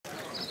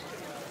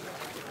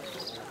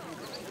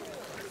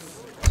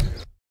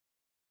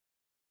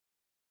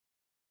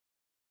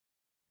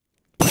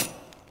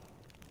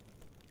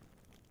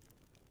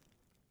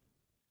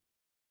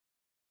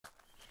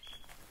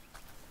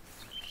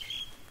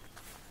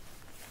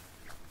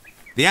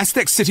The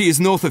Aztec city is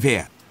north of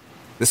here.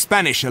 The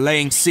Spanish are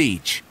laying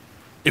siege.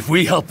 If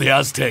we help the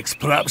Aztecs,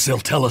 perhaps they'll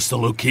tell us the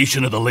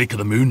location of the Lake of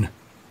the Moon.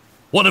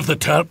 What of the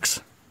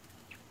Turks?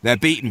 They're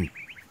beaten.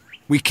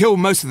 We killed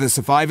most of the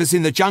survivors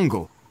in the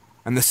jungle,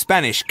 and the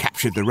Spanish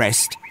captured the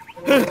rest.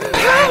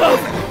 Help!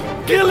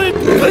 Kill it,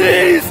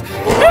 please!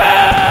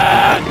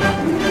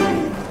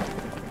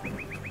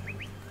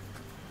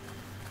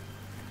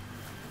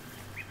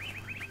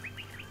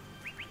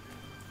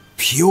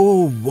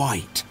 Pure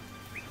white.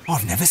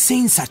 I've never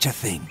seen such a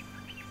thing.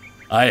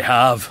 I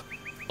have.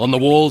 On the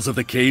walls of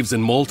the caves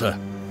in Malta.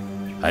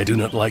 I do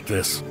not like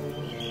this.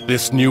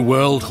 This new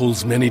world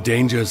holds many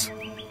dangers.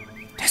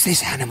 Does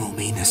this animal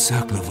mean the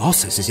Circle of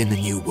Osses is in the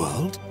new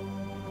world?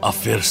 I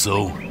fear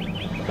so.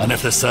 And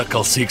if the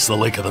Circle seeks the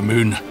Lake of the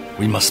Moon,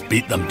 we must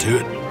beat them to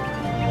it.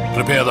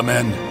 Prepare the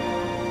men.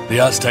 The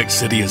Aztec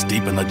city is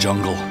deep in the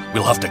jungle.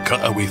 We'll have to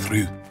cut our way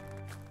through.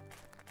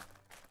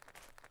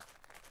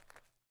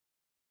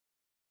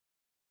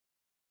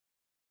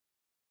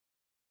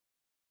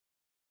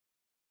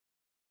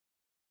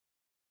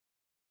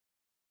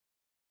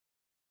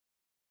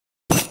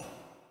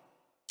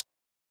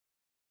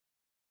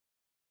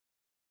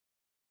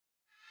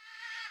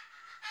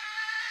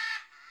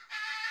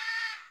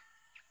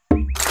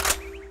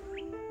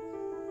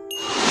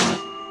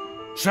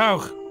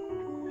 Schauch!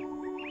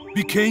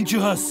 Wie kennt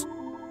you us?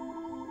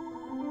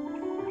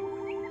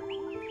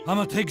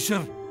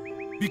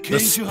 The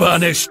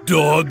Spanish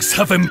dogs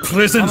have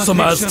imprisoned some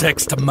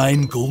Aztecs to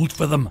mine gold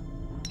for them.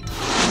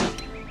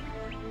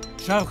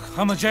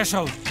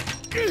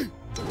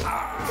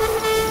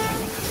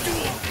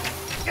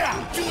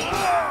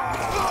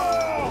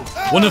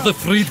 One of the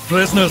freed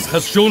prisoners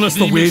has shown us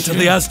the way to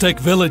the Aztec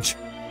village.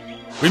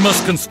 We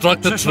must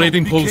construct a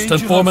trading post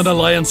and form an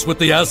alliance with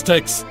the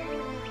Aztecs.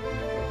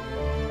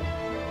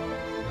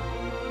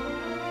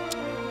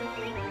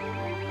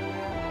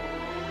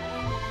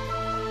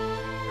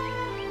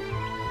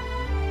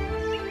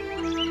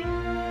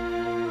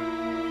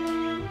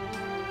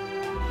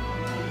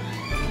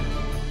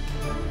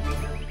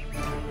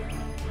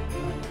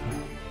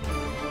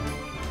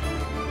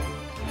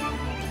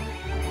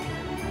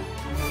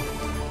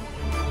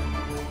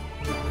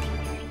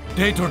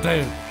 Date or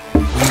dale?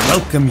 We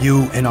welcome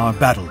you in our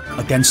battle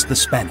against the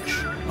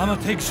Spanish. I'm a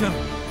picture.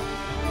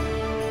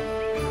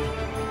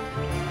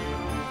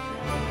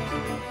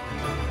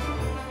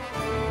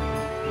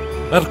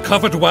 Our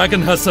covered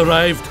wagon has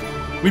arrived.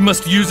 We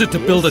must use it to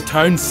build a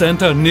town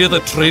centre near the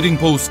trading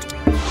post.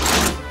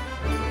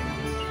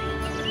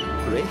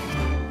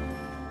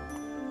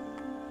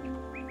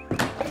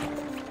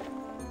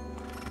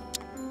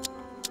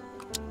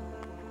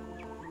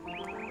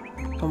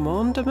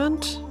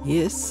 Commandment?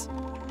 Yes.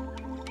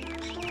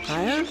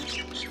 Heil?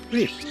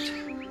 Richt.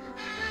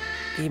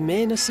 Ich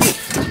meine es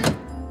nicht.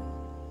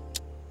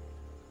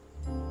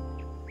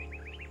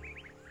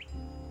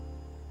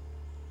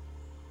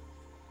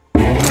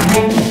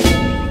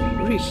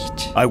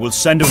 Richt. I will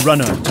send a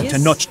runner to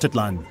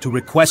Tenochtitlan to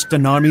request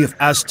an army of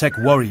Aztec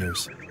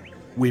warriors.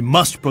 We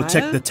must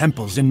protect the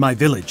temples in my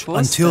village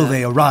until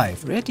they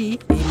arrive. Ready?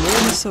 Ich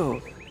meine so.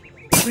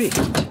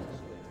 Richt.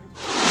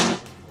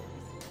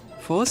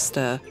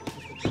 Forster.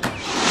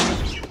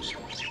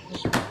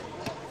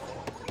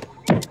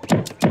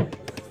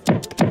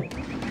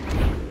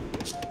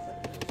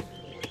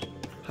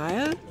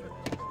 Heil?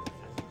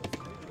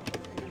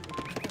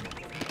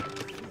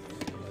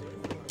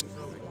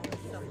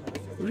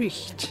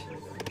 Richt.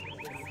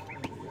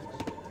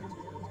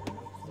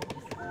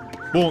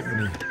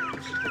 Botany.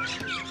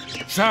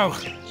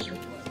 Schauch.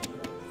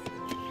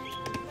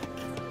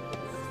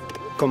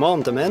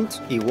 Commandment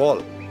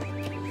igual.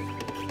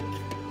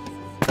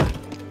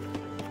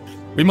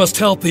 We must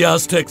help the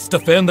Aztecs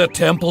defend their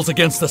temples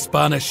against the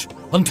Spanish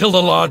until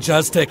the large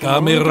Aztec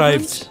army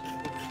arrives.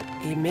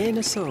 Ich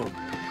meine so.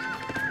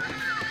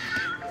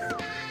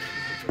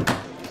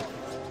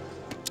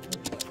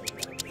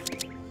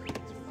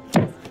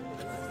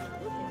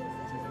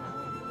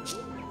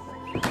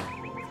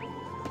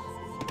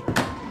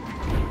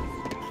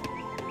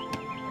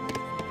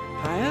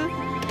 Heil?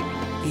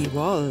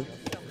 Igual.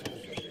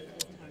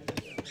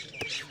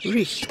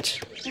 Richt.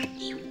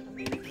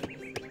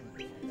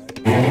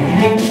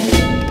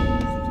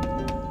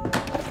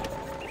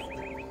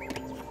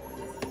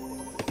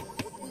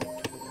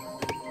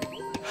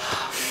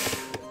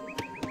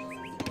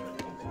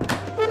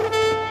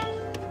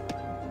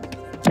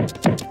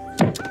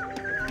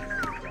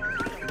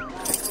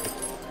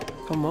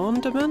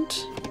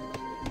 Commandment?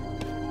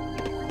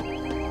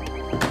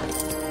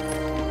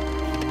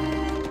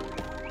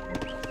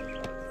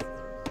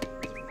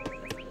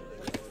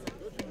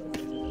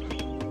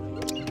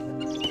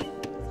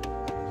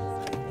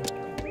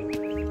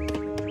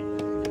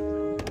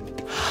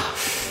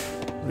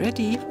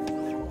 Ready?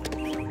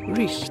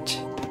 Richt.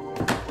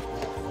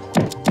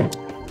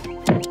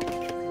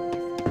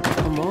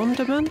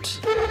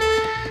 Commandment?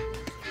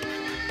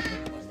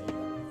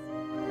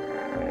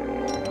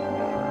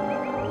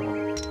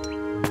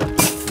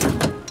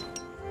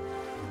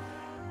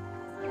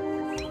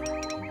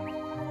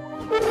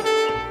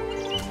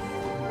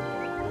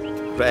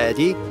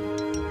 Ready?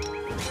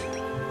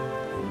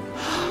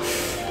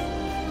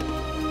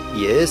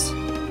 Yes.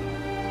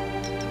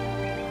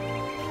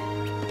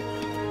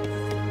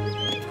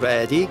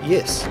 Ready?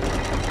 Yes.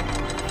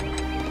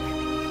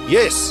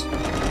 Yes.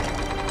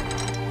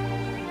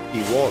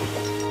 Igual.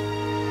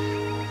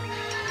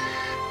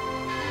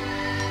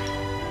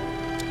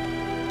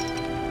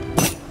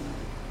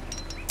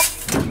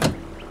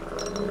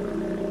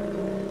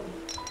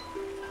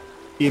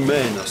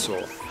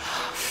 Imenaso.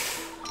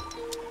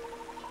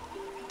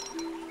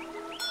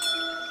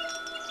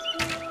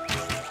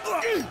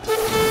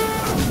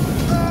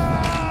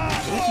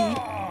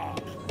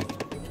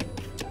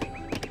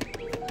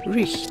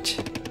 Riecht.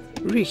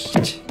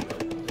 Riecht.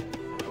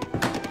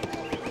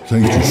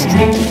 Thank you,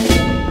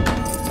 stranger.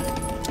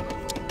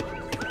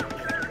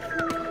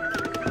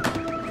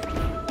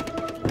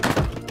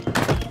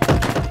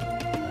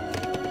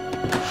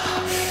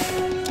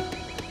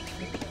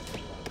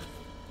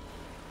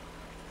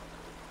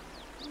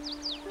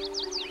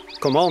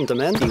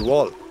 Commandement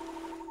igual.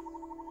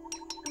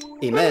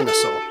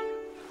 Imenaso.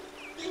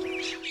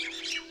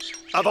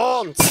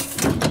 Avance!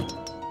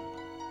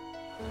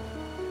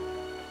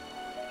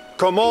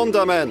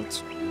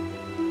 Commandament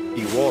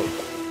igual.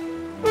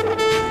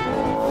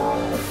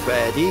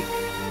 Ready?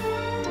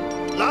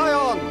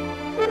 Lion!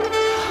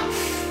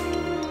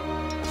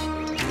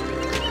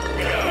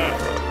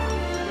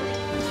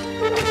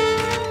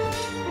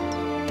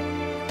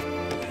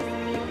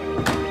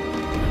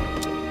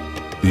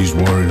 These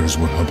warriors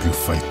will help you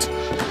fight.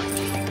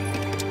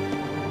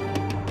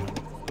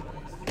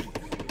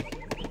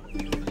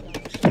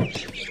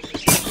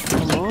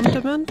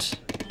 Commandement.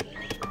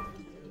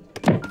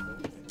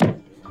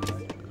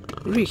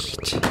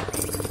 Riecht.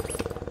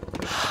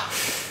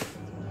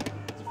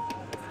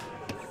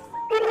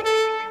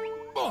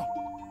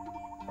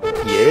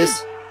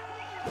 Yes.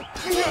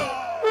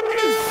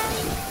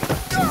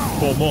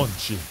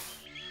 Comanche.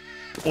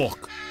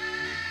 Orc.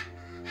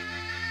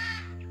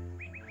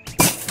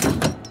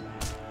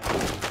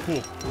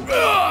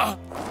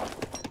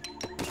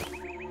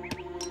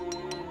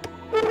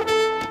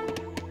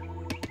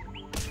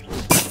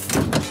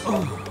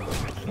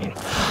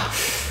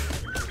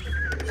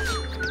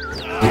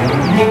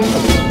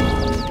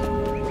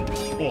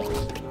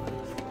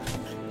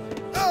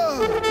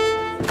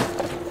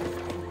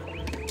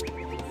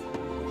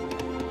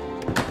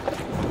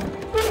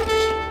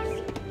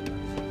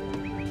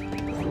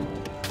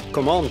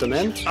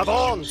 Commandement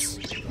avance!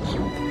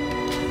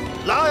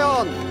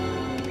 Lion!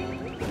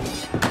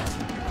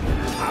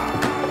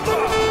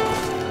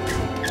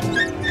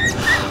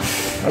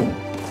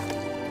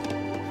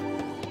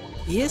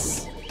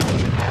 Yes.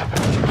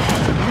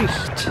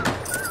 Riecht.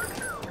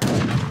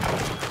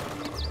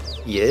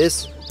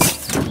 Yes.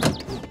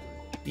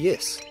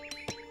 Yes.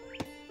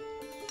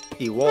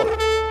 Igual.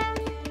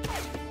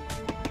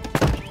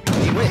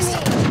 Yes.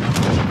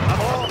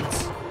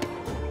 Avance!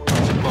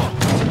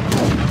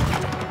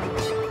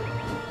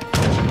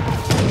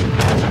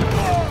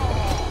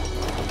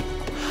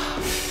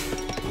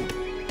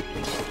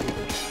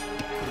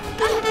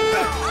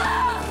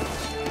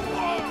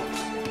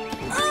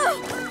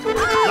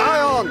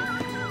 Lion!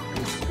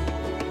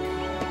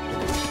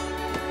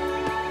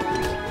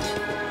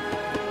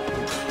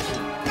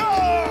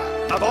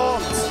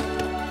 Avance!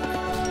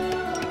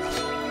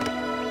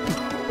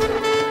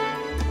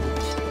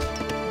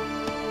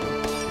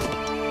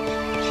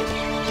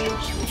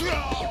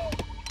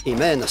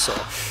 Imenaso.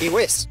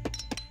 Iwis.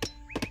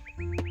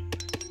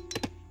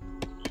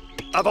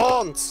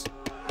 Avance!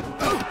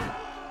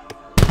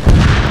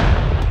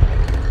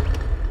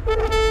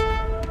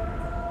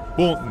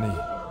 Bontney.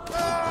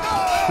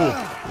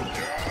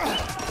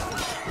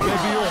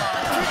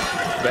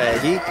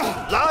 Ready?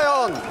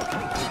 Lion!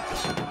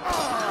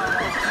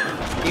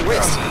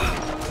 Iwis.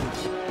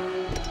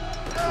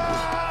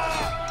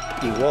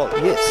 Igual.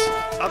 Yes.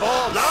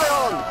 Avance!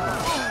 Lion!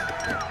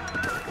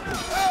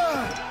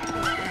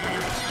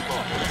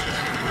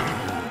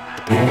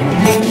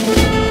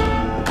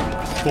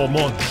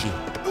 Comanche.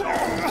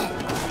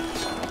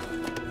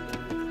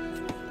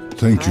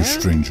 Thank you,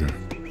 stranger.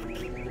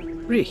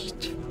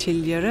 Riecht.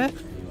 Tidligere.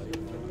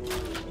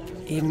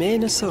 Jeg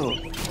mener så.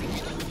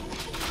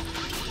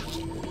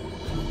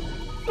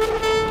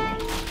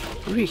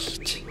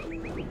 Riecht.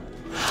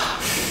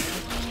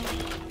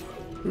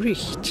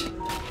 Riecht.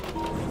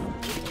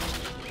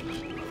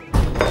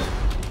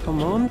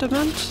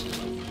 Commandement.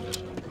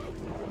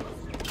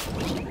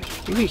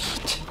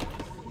 Riecht.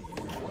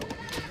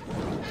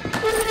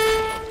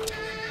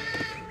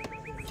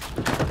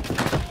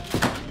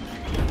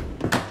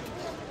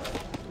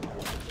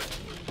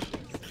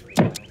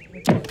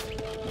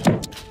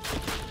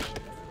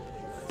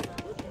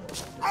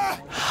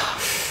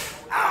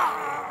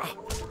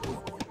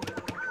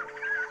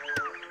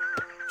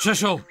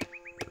 Cecil.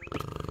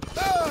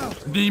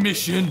 Ní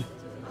mission.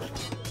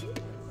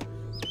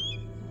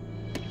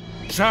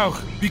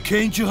 Shauch, be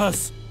céin to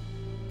us.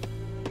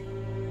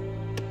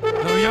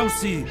 No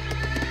Yossi.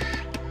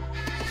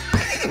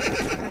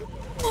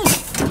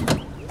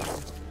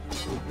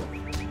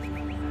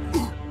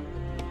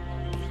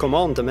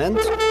 Commandement.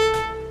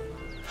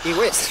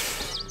 Iwis.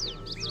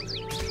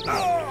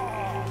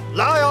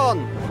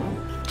 Lion.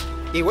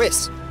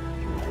 Iwis.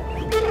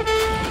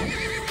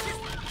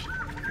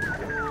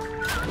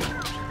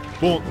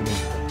 Botany.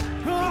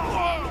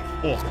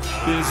 Och,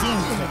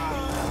 Bezunka.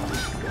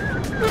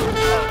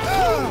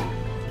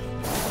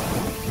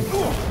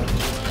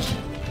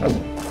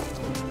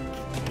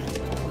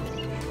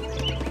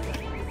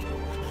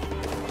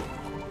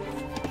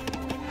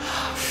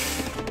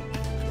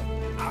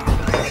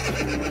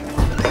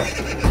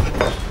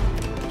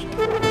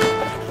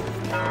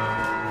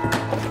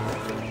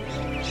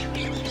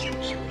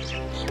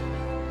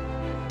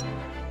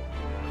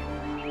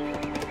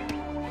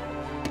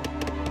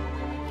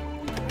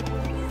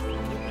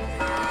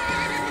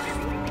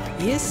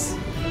 Yes,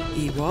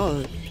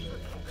 igual.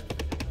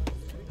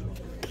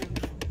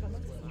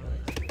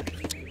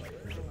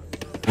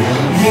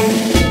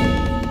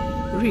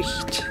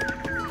 Richt.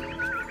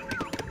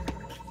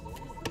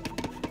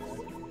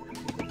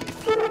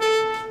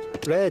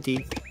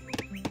 Ready.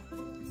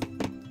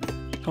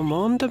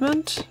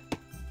 Commandement.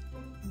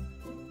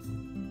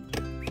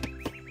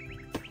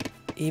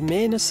 I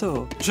menar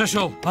så.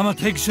 Shishal, I'm a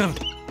picture.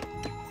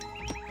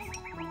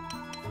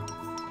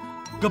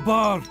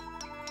 Gabar.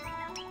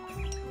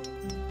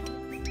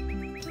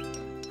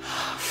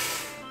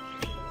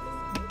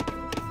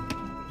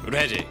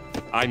 Ready.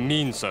 I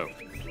mean so.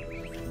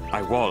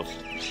 I will.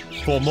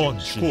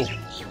 Comanche.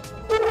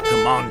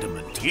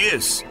 Commandment,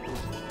 yes.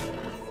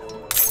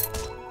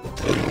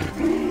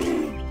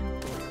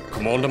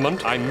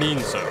 Commandment, I mean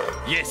so.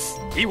 Yes,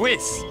 he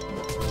whiz.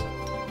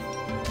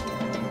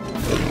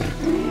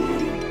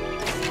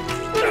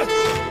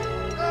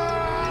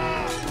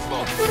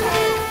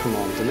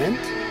 Commandement.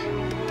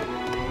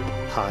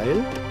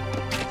 Heil.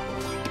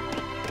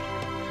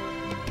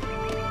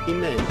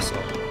 Immenso.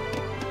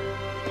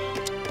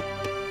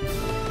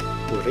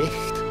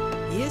 Richt.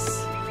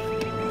 Yes,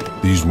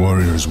 These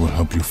warriors will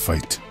help you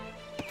fight.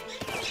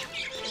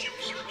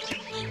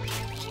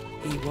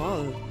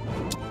 igual.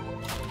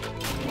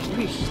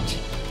 Richt.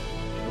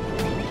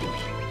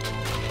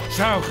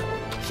 Shauch,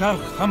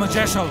 I'm a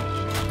Jeshal.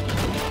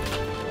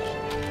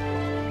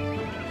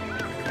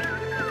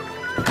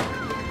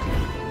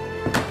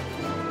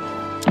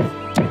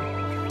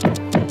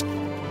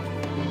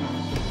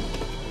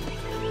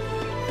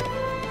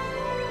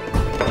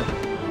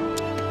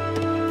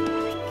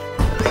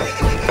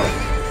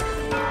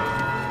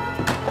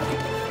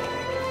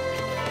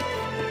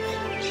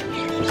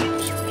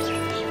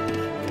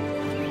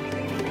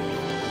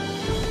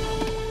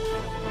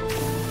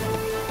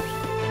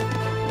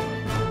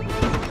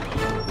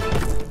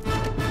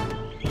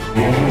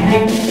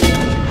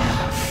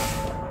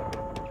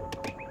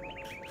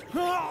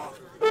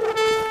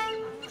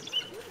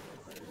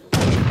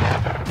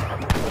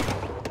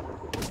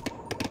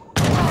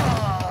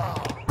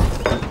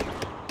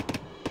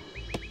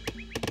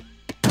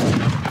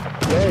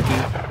 Ready.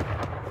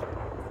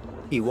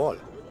 Igual.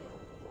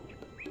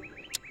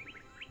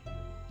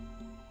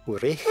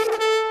 Richt.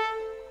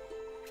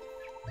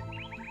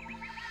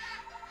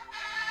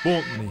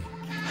 Botany.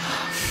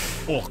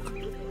 Och.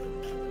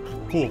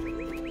 Cool.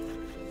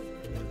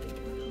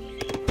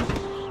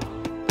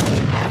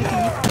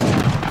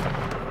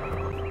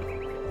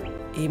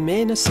 I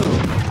menar så.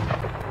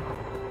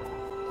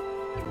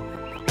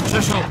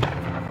 Shishal.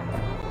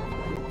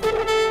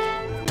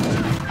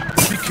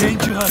 Became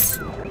Juhas.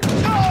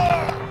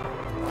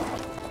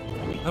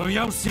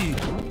 Ryausi.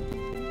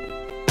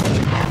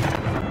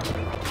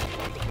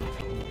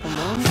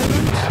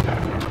 Commandement.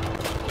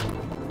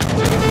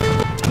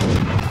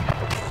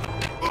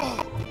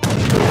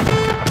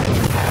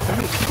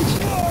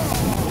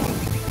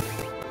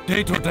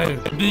 Day-to-day,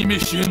 the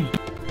mission.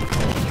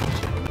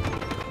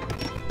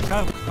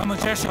 I'm a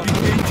Jeshal.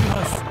 Became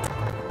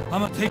Juhas.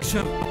 I'm a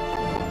picture.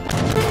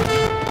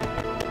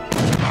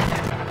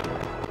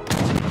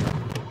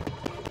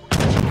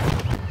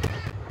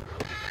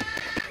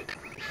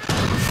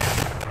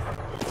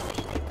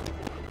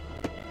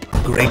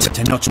 Great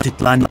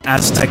Tenochtitlan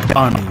Aztec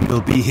army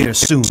will be here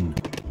soon.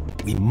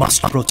 We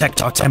must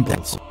protect our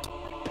temples.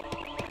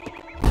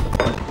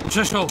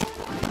 Shishal.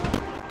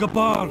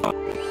 Gabar.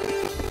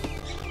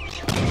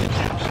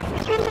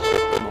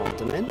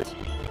 Commandement.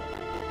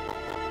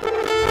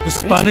 The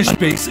Spanish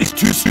base is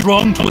too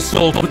strong to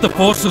assault with the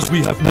forces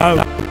we have now.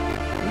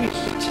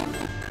 Richt.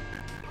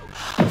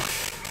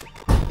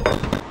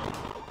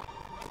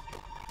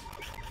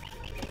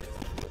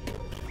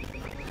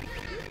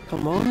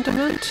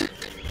 Commandement.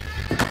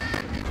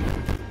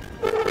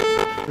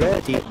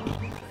 Ready.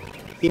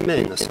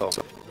 Immenso.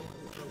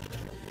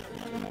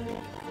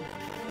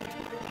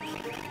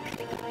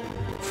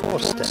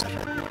 Forster.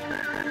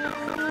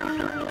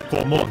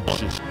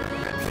 Comanche.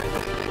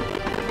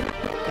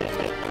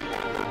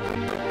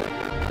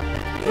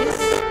 Yes,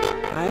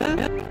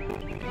 Heil.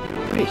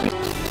 Richt.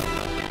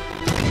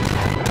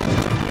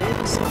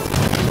 Menar så.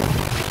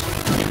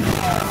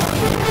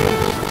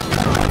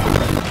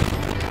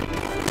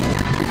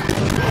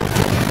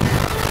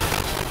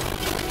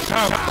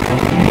 Shout.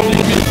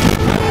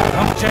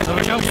 I'm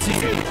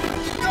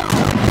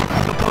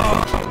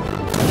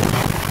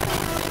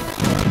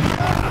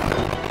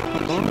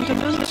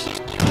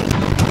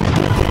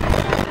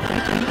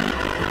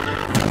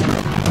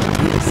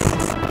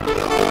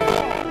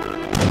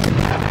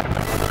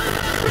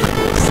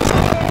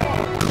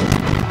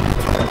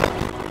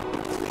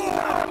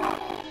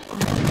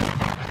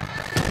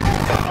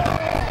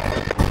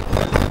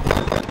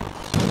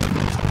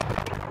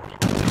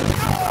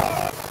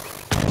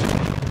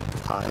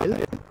Heil.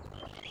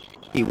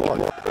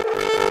 Igual.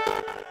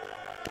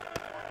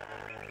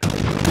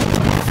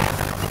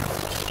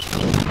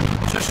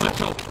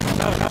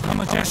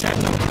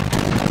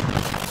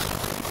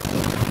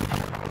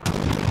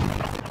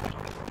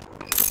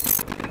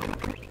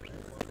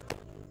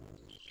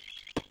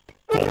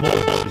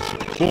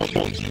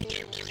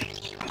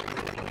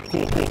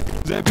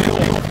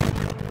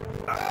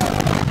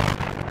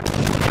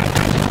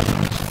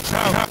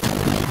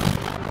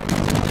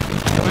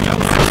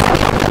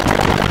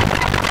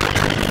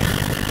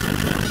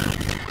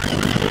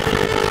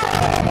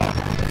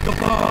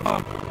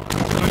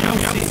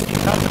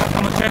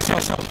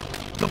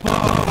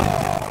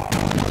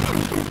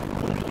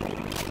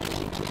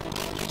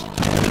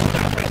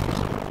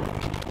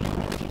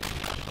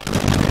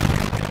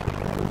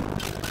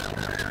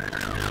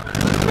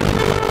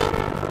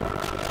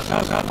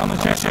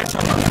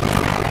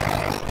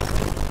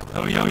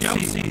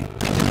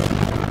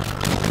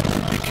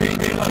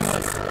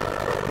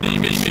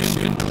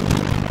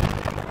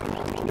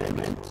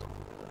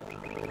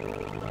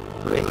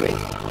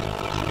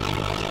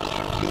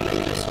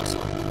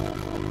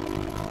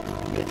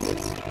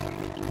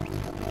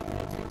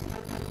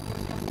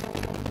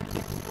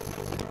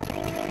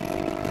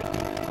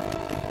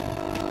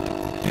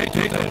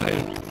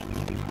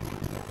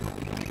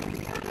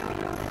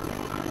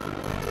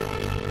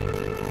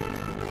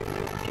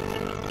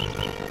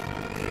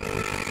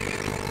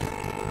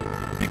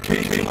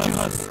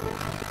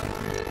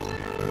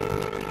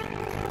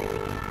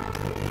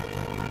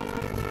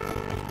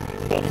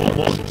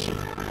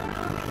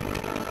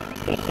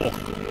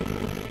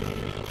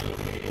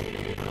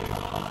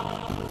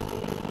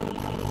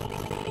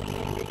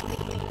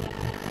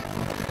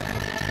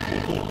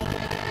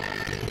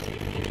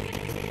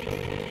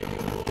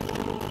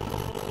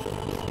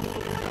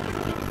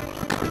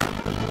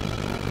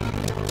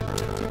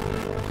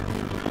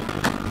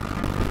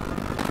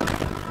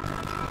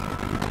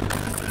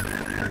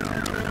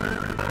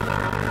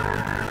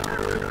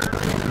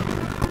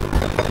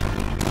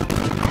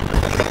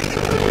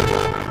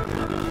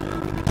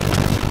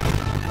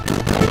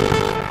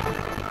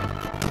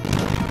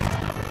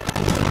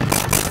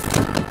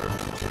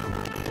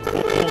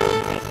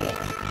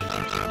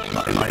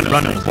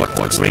 Running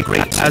what's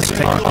great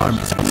Aztec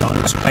armies is on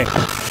its way.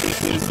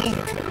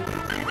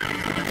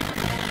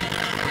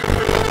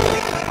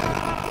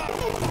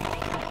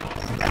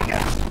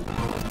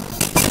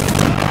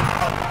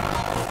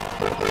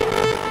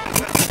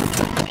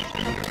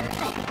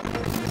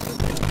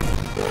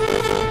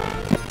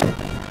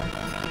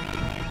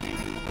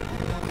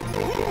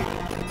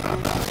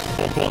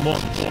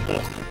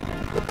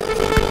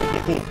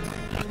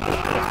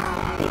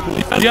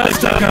 The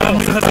Aztec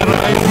army has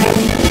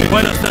arrived.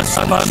 Where does the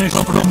Spanish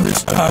come from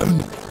this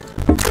town?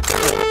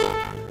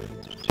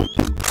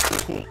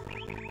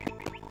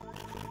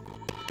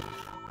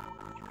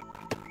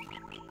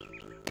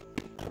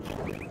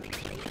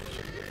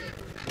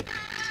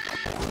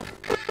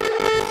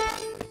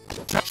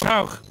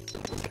 South.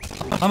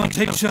 I'm a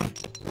teacher.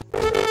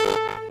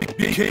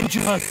 Be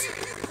dangerous.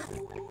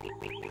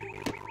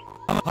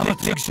 I'm a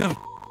teacher.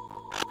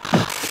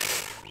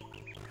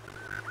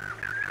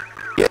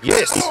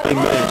 Yes, I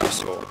made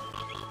so.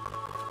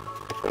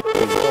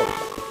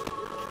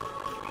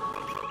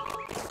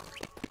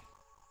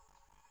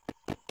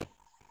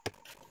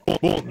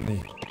 Botany.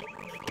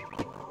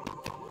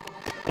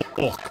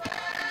 Ok.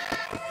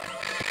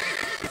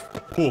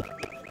 Hook.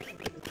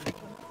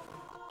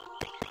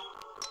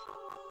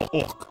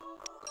 Ok.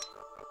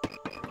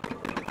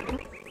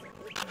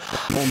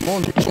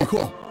 Bonbon,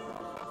 chico.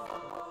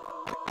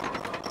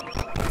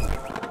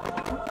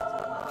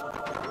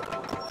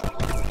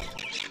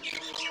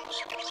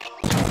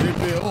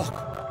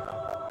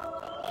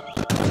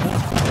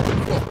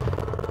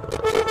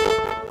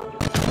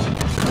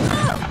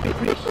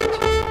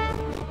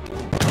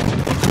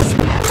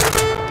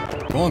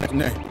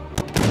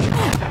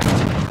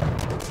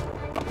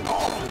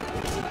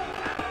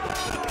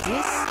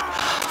 Yes,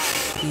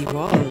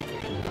 igual.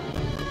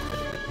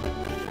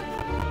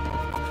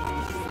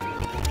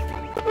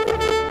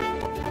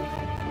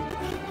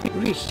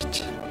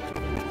 Richt.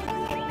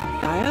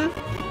 Heil,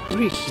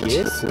 Richt.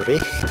 Yes,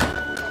 Richt.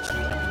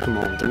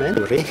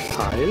 Commandment, Richt,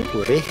 Heil,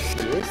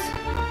 Richt, yes.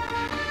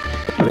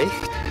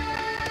 Richt.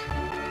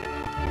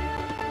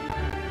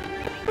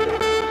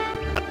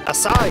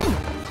 Aside.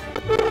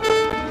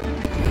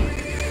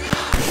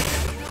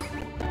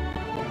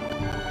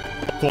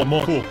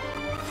 Kommando.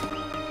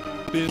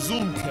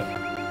 Besunke.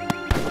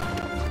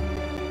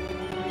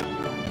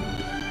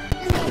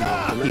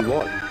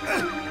 Igual.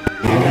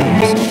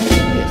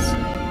 Yes.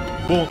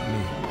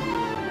 Botany.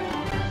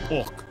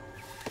 Ok.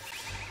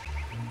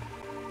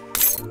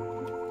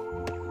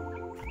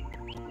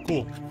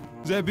 Ko.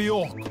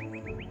 Zebiok.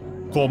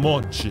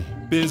 Komonchi.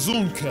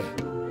 Bezunke.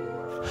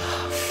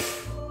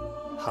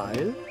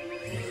 Heil.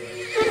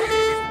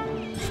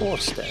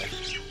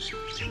 Forster.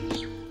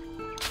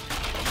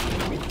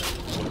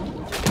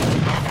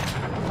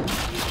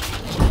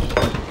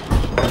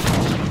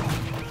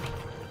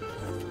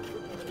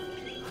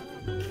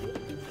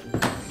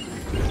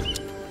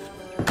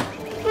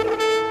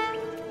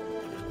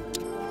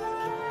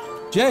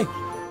 Jay!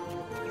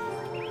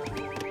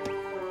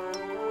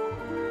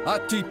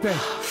 Atipe.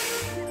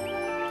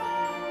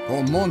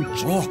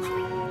 Komonchok.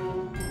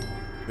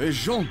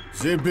 Bejon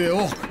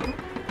Zebeok.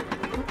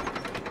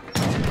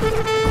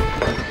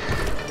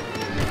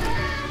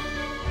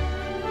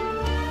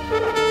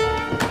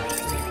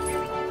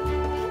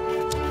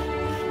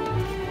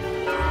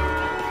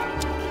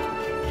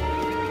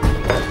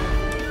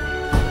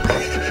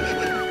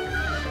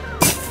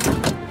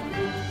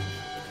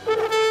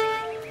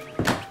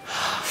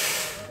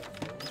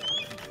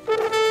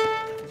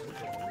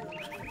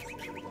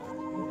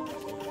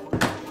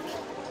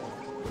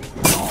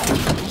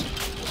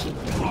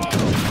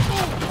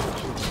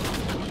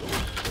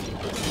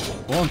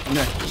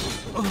 Ontne.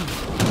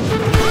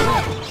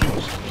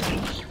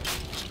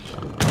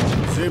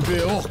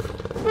 Zebeok.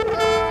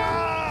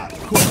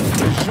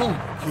 Bejon.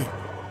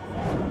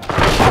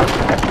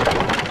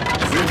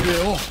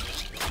 Zebeok.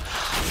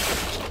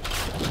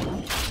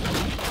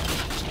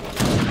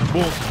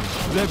 Botany.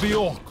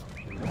 Zebiok.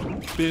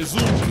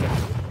 Bezunke.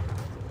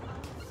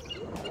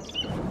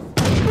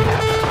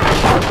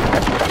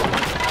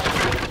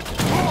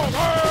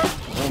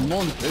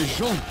 Omon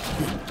Bejon.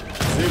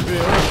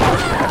 Zebeok.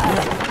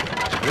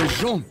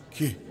 Bejon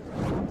ki.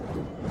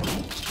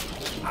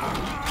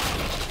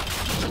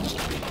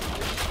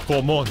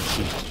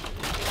 Komonchi.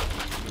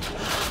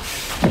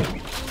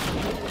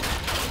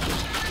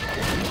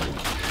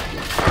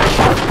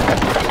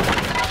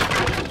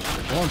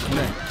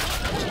 Ontne.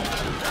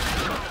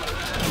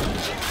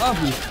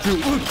 Abu tu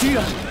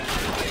utia.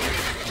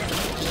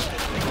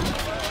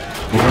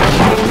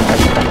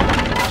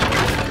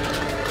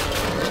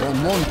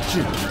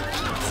 Omonchi.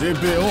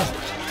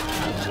 Zebeok.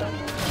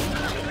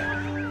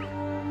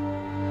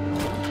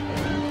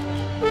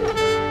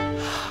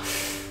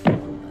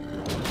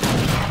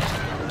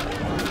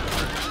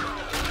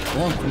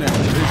 Ontne.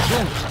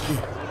 Bejon ki.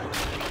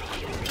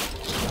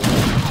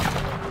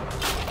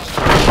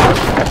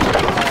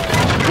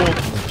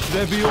 Botany.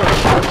 Zebiok.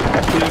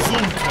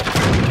 Bezunke.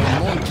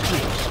 Omonchi.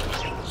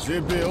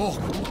 Zebeok.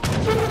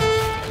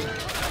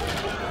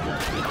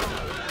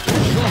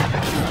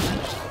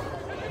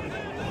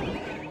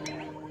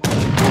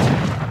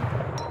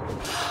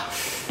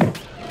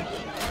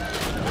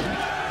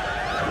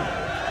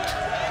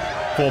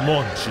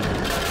 Komonchi.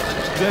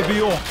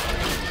 Zebiok.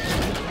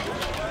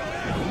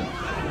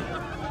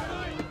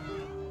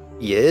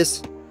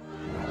 Yes.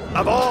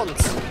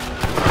 Avance!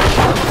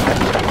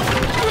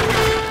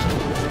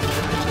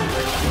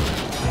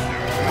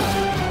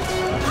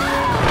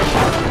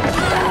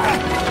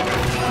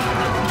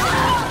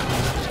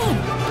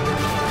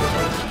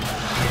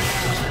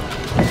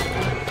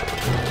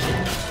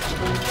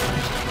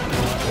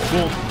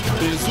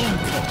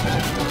 Bezunke.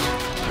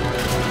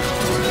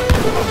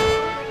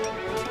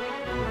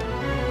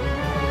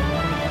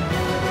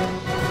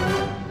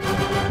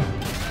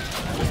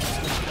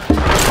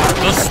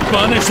 The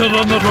Spanish are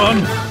on the run.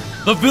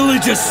 The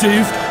village is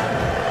saved.